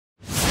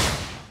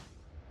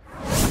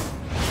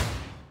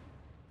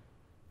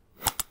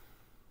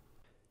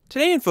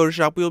Today in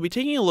Photoshop, we will be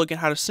taking a look at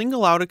how to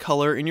single out a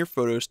color in your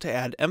photos to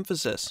add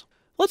emphasis.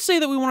 Let's say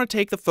that we want to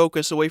take the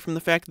focus away from the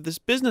fact that this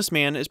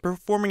businessman is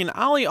performing an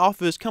ollie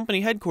off of his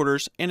company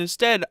headquarters and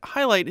instead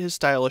highlight his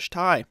stylish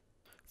tie.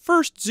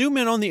 First, zoom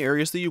in on the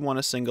areas that you want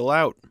to single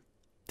out.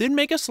 Then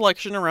make a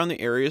selection around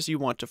the areas you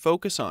want to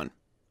focus on.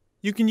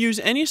 You can use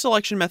any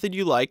selection method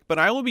you like, but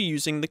I will be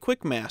using the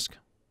quick mask.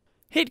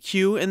 Hit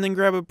Q and then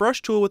grab a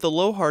brush tool with a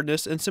low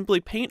hardness and simply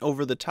paint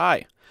over the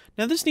tie.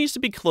 Now this needs to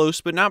be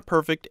close but not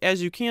perfect,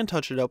 as you can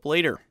touch it up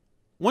later.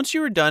 Once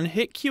you are done,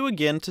 hit Q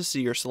again to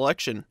see your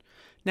selection.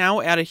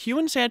 Now add a hue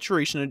and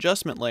saturation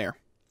adjustment layer.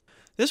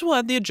 This will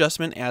add the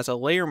adjustment as a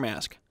layer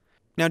mask.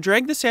 Now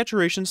drag the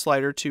saturation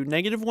slider to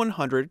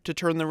 -100 to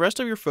turn the rest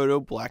of your photo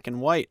black and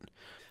white.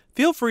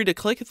 Feel free to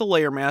click the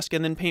layer mask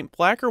and then paint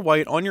black or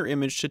white on your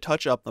image to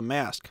touch up the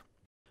mask.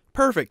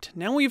 Perfect,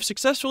 now we have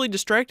successfully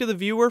distracted the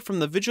viewer from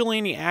the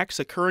vigilante acts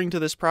occurring to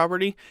this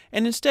property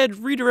and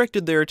instead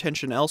redirected their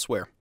attention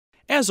elsewhere.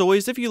 As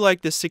always, if you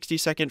like this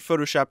 60-second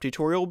Photoshop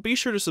tutorial, be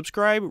sure to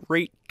subscribe,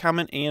 rate,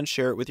 comment, and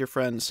share it with your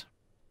friends.